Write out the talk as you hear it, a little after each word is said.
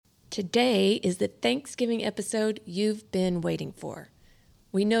Today is the Thanksgiving episode you've been waiting for.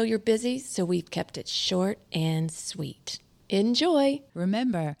 We know you're busy, so we've kept it short and sweet. Enjoy!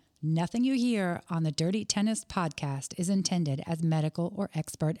 Remember, nothing you hear on the Dirty Tennis podcast is intended as medical or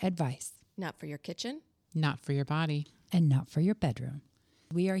expert advice. Not for your kitchen. Not for your body. And not for your bedroom.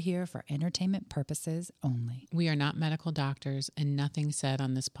 We are here for entertainment purposes only. We are not medical doctors, and nothing said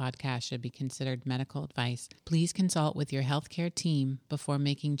on this podcast should be considered medical advice. Please consult with your healthcare team before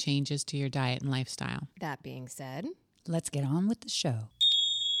making changes to your diet and lifestyle. That being said, let's get on with the show.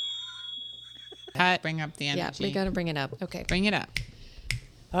 Cut. Bring up the energy. Yeah, we got to bring it up. Okay. Bring it up.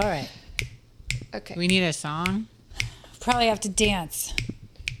 All right. Okay. We need a song. Probably have to dance.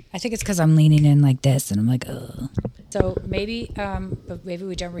 I think it's because I'm leaning in like this, and I'm like, ugh. So maybe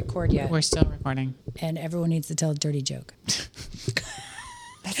we don't record yet. We're still recording. And everyone needs to tell a dirty joke.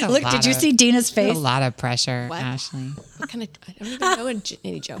 Look, did you see Dina's face? A lot of pressure, What? Ashley. What kind of, I don't even know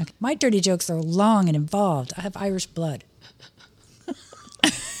any joke. Okay. My dirty jokes are long and involved. I have Irish blood.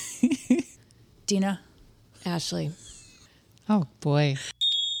 Dina? Ashley. Oh, boy.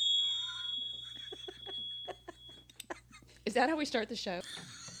 Is that how we start the show?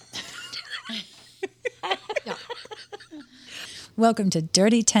 No. Welcome to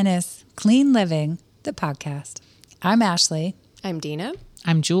Dirty Tennis, Clean Living, the podcast. I'm Ashley. I'm Dina.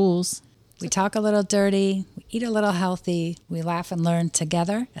 I'm Jules. We talk a little dirty, we eat a little healthy, we laugh and learn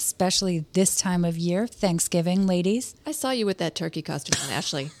together, especially this time of year, Thanksgiving, ladies. I saw you with that turkey costume on,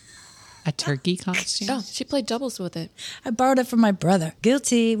 Ashley. A turkey costume? Oh, she played doubles with it. I borrowed it from my brother.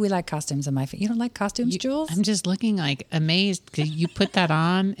 Guilty. We like costumes in my family. You don't like costumes, Jules? I'm just looking like amazed because you put that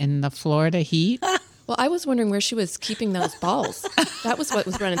on in the Florida heat. Well, I was wondering where she was keeping those balls. That was what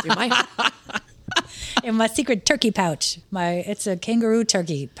was running through my head. In my secret turkey pouch. It's a kangaroo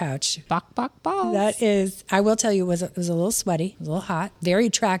turkey pouch. Bok, bok, balls. That is, I will tell you, it was a little sweaty, it was a little hot. Very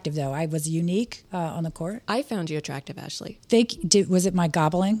attractive, though. I was unique on the court. I found you attractive, Ashley. Was it my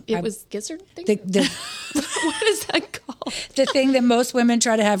gobbling? It was gizzard thing? What is that called? The thing that most women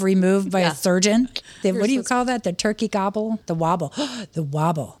try to have removed by a surgeon. What do you call that? The turkey gobble? The wobble. The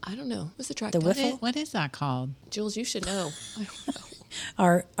wobble. I don't know. What's attractive? The whiffle? What is that called? Jules, you should know. I don't know.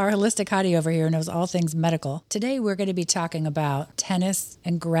 Our holistic hottie over here knows all things medical. Today, we're going to be talking about tennis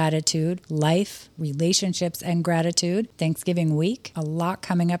and gratitude, life, relationships and gratitude, Thanksgiving week. A lot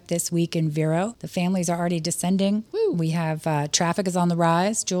coming up this week in Vero. The families are already descending. Woo. We have traffic is on the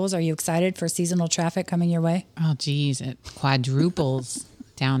rise. Jules, are you excited for seasonal traffic coming your way? Oh, geez, it quadruples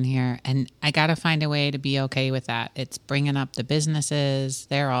down here. And I got to find a way to be okay with that. It's bringing up the businesses.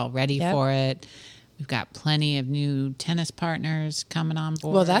 They're all ready for it. We've got plenty of new tennis partners coming on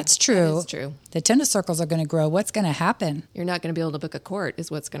board. Well, that's true. That is true. The tennis circles are going to grow. What's going to happen? You're not going to be able to book a court is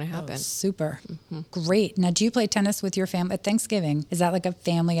what's going to happen. Oh, super. Mm-hmm. Great. Now, do you play tennis with your family at Thanksgiving? Is that like a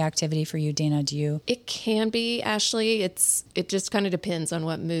family activity for you, Dina? Do you? It can be, Ashley. It just kind of depends on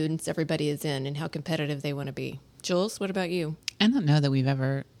what moods everybody is in and how competitive they want to be. Jules, what about you? I don't know that we've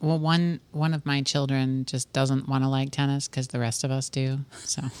ever. Well, one of my children just doesn't want to like tennis because the rest of us do.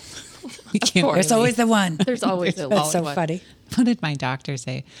 So we can't. There's always the one. There's always the one. That's so funny. What did my doctor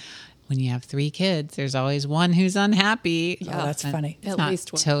say? When you have 3 kids, there's always one who's unhappy. Yeah, that's funny. It's At not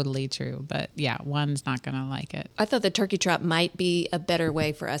least one. Totally true, but yeah, one's not going to like it. I thought the turkey trot might be a better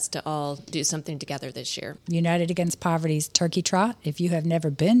way for us to all do something together this year. United Against Poverty's Turkey Trot. If you have never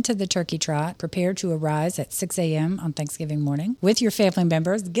been to the Turkey Trot, prepare to arise at 6 a.m. on Thanksgiving morning with your family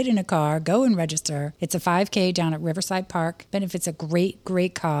members. Get in a car, go and register. It's a 5K down at Riverside Park. Benefits a great,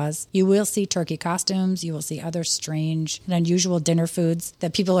 great cause. You will see turkey costumes. You will see other strange and unusual dinner foods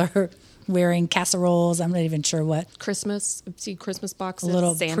that people are wearing, casseroles. I'm not even sure what. Christmas, see Christmas boxes. A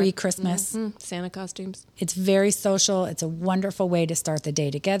little Santa. pre-Christmas. Mm-hmm. Santa costumes. It's very social. It's a wonderful way to start the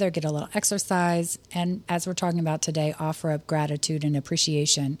day together, get a little exercise, and as we're talking about today, offer up gratitude and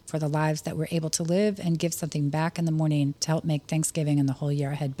appreciation for the lives that we're able to live and give something back in the morning to help make Thanksgiving and the whole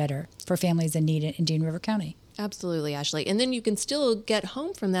year ahead better for families in need in Dean River County. Absolutely, Ashley. And then you can still get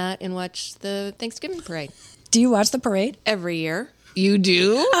home from that and watch the Thanksgiving parade. Do you watch the parade? Every year. You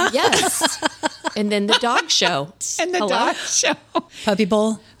do? Yes. And then the dog show. And the dog show. Puppy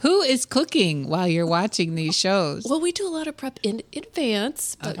Bowl? Who is cooking while you're watching these shows? Well, we do a lot of prep in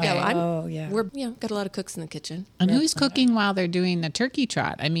advance. But Okay. we're got a lot of cooks in the kitchen. And who's cooking while they're doing the turkey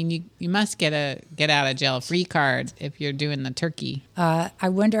trot? I mean, you must get a get out of jail free card if you're doing the turkey. I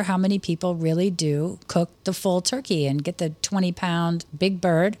wonder how many people really do cook the full turkey and get the 20-pound big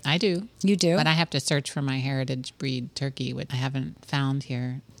bird. I do. You do? But I have to search for my heritage breed turkey, which I haven't found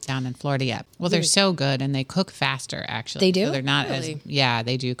here down in Florida yet. Well, they're so good and they cook faster, actually. They do? So they're not Really?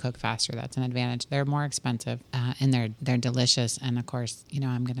 they do cook faster. That's an advantage. They're more expensive and they're delicious. And of course,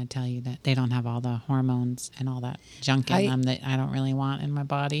 I'm going to tell you that they don't have all the hormones and all that junk in them that I don't really want in my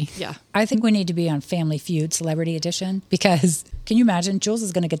body. Yeah. I think we need to be on Family Feud Celebrity Edition because can you imagine? Jules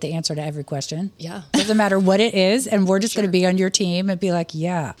is going to get the answer to every question. Yeah. Doesn't matter what it is. And we're just going to be on your team and be like,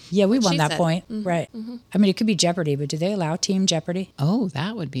 yeah, we won she that said. point. Right. I mean, it could be Jeopardy, but do they allow Team Jeopardy? Oh,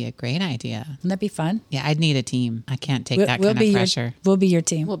 that would be a great idea. Wouldn't that be fun? Yeah, I'd need a team. I can't take that kind of pressure. We'll be your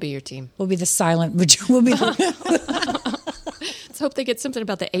team. We'll be your team. We'll be the silent. We'll be Let's hope they get something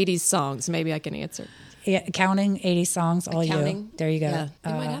about the 80s songs. Maybe I can answer. counting 80 songs. All Counting. you. There you go. Yeah,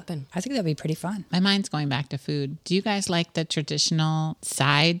 it might happen. I think that'd be pretty fun. My mind's going back to food. Do you guys like the traditional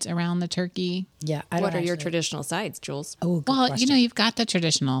sides around the turkey? Yeah. What are your traditional sides, Jules? Oh, good Well, question. you've got the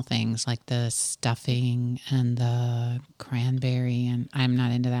traditional things like the stuffing and the cranberry, and I'm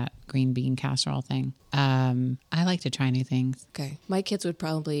not into that green bean casserole thing. I like to try new things. Okay. My kids would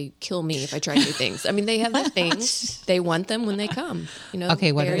probably kill me if I tried new things. I mean, they have their things. They want them when they come.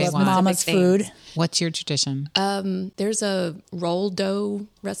 Okay, what do very they want? Mama's specific things. food. What's your tradition? There's a roll dough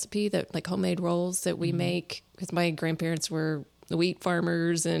recipe that like homemade rolls that we make because my grandparents were the wheat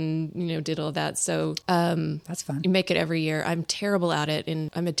farmers and, did all that. So That's fun. you make it every year. I'm terrible at it and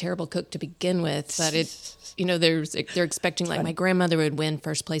I'm a terrible cook to begin with, but they're expecting like my grandmother would win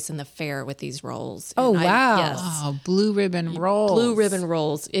first place in the fair with these rolls. Oh, And wow. Yes. Oh, blue ribbon rolls. Blue ribbon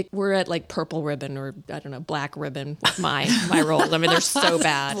rolls. We're at like purple ribbon or I don't know, black ribbon with my rolls. I mean, they're so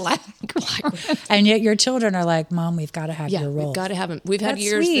bad. Black ribbon. And yet your children are like, Mom, we've got to have Yeah, your rolls. we've got to have them. We've had That's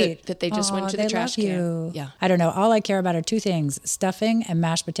years sweet. that they just went to they the trash love can. you. Yeah. I don't know. All I care about are two things, stuffing and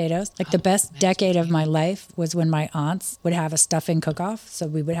mashed potatoes. Like the best decade of my life was when my aunts would have a stuffing cook-off. So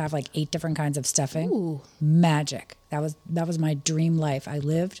we would have like 8 different kinds of stuffing. Ooh. Magic. That was my dream life. I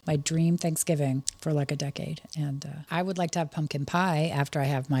lived my dream Thanksgiving for like a decade. And I would like to have pumpkin pie after I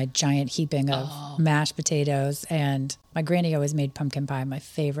have my giant heaping of mashed potatoes. And my granny always made pumpkin pie, my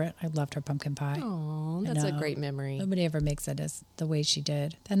favorite. I loved her pumpkin pie. Oh, that's a great memory. Nobody ever makes it as the way she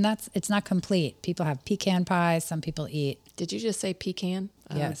did. And it's not complete. People have pecan pie. Some people eat. Did you just say pecan?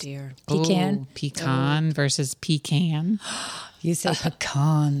 Yes. Oh, dear. Pecan. Ooh, pecan versus pecan. You say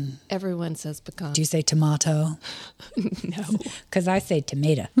pecan. Everyone says pecan. Do you say tomato? No. Because I say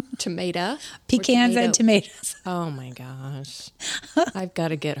tomato. Tomato? Pecans and tomatoes. Oh, my gosh. I've got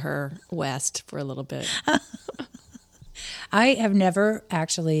to get her west for a little bit. I have never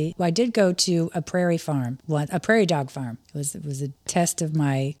actually. Well, I did go to a prairie farm, a prairie dog farm. It was a test of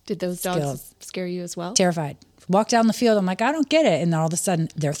my Did those skills. dogs scare you as well? Terrified. Walk down the field. I'm like, I don't get it. And then all of a sudden,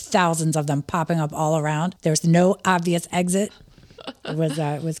 there are thousands of them popping up all around. There's no obvious exit. It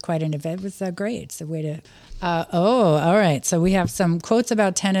was quite an event. It was great. It's a way to. All right. So we have some quotes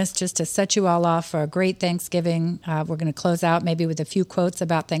about tennis just to set you all off for a great Thanksgiving. We're going to close out maybe with a few quotes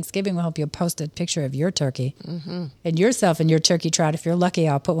about Thanksgiving. We hope you'll post a picture of your turkey and yourself and your turkey trot. If you're lucky,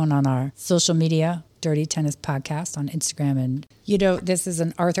 I'll put one on our social media, Dirty Tennis Podcast on Instagram. And, this is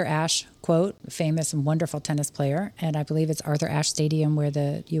an Arthur Ashe quote, famous and wonderful tennis player. And I believe it's Arthur Ashe Stadium where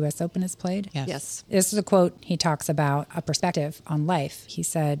the U.S. Open is played. Yes. This is a quote. He talks about a perspective on life. He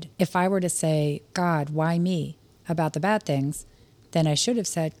said, if I were to say, God, why me about the bad things, then I should have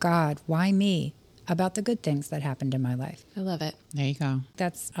said, God, why me about the good things that happened in my life. I love it. There you go.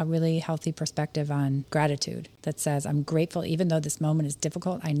 That's a really healthy perspective on gratitude that says, I'm grateful, even though this moment is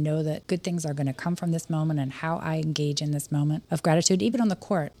difficult. I know that good things are going to come from this moment and how I engage in this moment of gratitude, even on the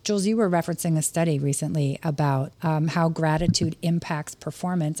court. Jules, you were referencing a study recently about how gratitude impacts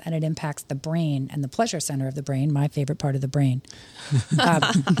performance and it impacts the brain and the pleasure center of the brain, my favorite part of the brain,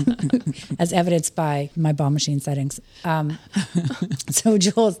 as evidenced by my ball machine settings. So,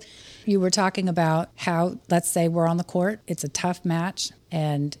 Jules, you were talking about how, let's say we're on the court, it's a tough match,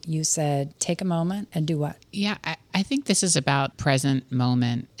 and you said, take a moment and do what? Yeah, I think this is about present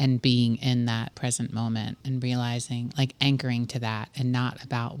moment and being in that present moment and realizing, like anchoring to that and not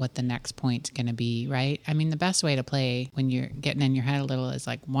about what the next point's going to be, right? I mean, the best way to play when you're getting in your head a little is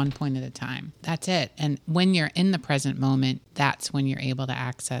like one point at a time. That's it. And when you're in the present moment, that's when you're able to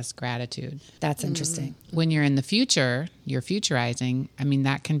access gratitude. That's interesting. When you're in the future, you're futurizing. I mean,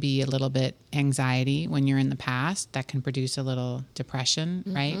 that can be a little bit anxiety. When you're in the past, that can produce a little depression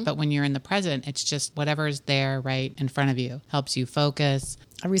distraction, right? But when you're in the present, it's just whatever's there right in front of you helps you focus.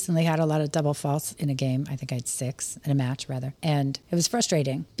 I recently had a lot of double faults in a game. I think I had 6 in a match, rather. And it was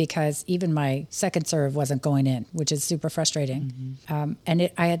frustrating because even my second serve wasn't going in, which is super frustrating. I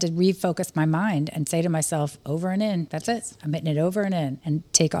had to refocus my mind and say to myself, over and in, that's it. I'm hitting it over and in,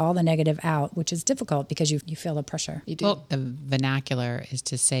 and take all the negative out, which is difficult because you feel the pressure. You do. Well, the vernacular is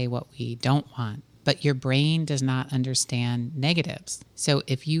to say what we don't want. But your brain does not understand negatives. So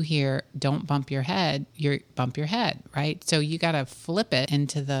if you hear don't bump your head, you bump your head, right? So you got to flip it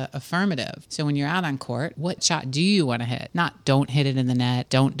into the affirmative. So when you're out on court, what shot do you want to hit? Not don't hit it in the net,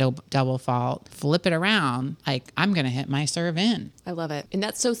 don't double fault. Flip it around like I'm going to hit my serve in. I love it. And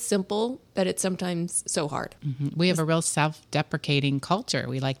that's so simple, but it's sometimes so hard. We have a real self-deprecating culture.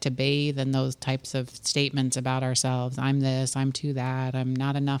 We like to bathe in those types of statements about ourselves. I'm this, I'm too that, I'm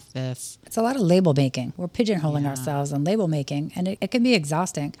not enough this. It's a lot of label making. We're pigeonholing ourselves on label making, and it can be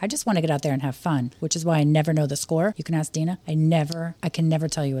exhausting. I just want to get out there and have fun, which is why I never know the score. You can ask Dina. I can never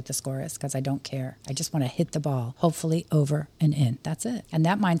tell you what the score is because I don't care. I just want to hit the ball, hopefully over and in. That's it. And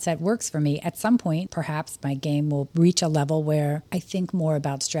that mindset works for me. At some point, perhaps my game will reach a level where I think more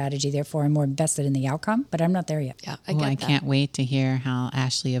about strategy. Therefore, I'm more invested in the outcome, but I'm not there yet. Yeah, I get I that. can't wait to hear how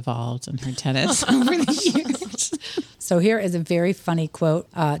Ashley evolved in her tennis over the years. So here is a very funny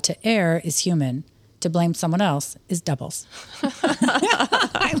quote. To err is human. To blame someone else is doubles.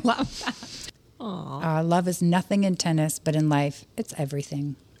 I love that. Love is nothing in tennis, but in life, it's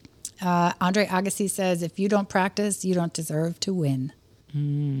everything. Andre Agassi says, if you don't practice, you don't deserve to win.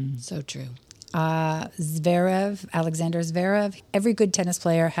 So true. Alexander Zverev, every good tennis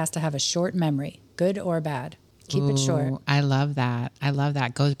player has to have a short memory, good or bad. Keep it short. I love that. I love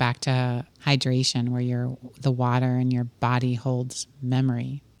that. Goes back to hydration where the water in your body holds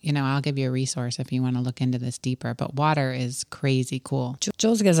memory. You know, I'll give you a resource if you want to look into this deeper, but water is crazy cool.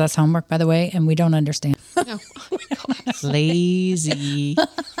 Jules gives us homework, by the way, and we don't understand. No.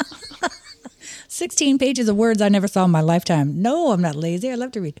 16 pages of words I never saw in my lifetime. No, I'm not lazy. I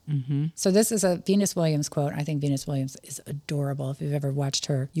love to read. So this is a Venus Williams quote. I think Venus Williams is adorable. If you've ever watched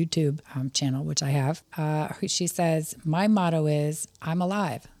her YouTube channel, which I have, she says, my motto is, I'm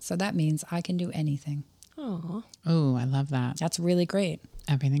alive. So that means I can do anything. Aw. Oh, I love that. That's really great.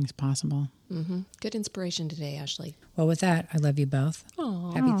 Everything's possible. Good inspiration today, Ashley. Well, with that, I love you both.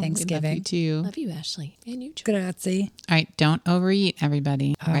 Aw. Happy Thanksgiving. Love you too. Love you, Ashley. And you, Joe. Grazie. All right, don't overeat,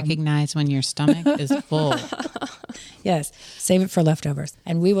 everybody. Recognize when your stomach is full. Yes, save it for leftovers.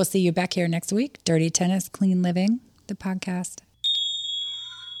 And we will see you back here next week. Dirty Tennis, Clean Living, the podcast.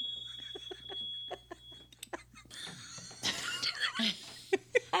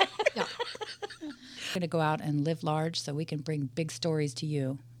 Yeah. We're going to go out and live large so we can bring big stories to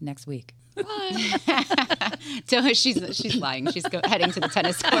you next week. So she's lying. She's heading to the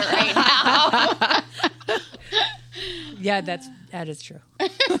tennis court right now. Yeah, that is true.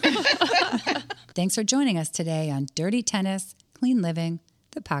 Thanks for joining us today on Dirty Tennis, Clean Living,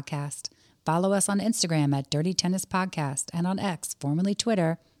 the podcast. Follow us on Instagram at Dirty Tennis Podcast and on X, formerly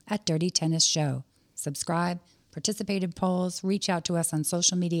Twitter, at Dirty Tennis Show. Subscribe, participate in polls, reach out to us on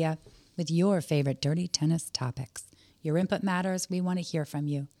social media with your favorite dirty tennis topics. Your input matters. We want to hear from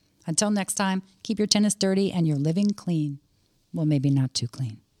you. Until next time, keep your tennis dirty and your living clean. Well, maybe not too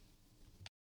clean.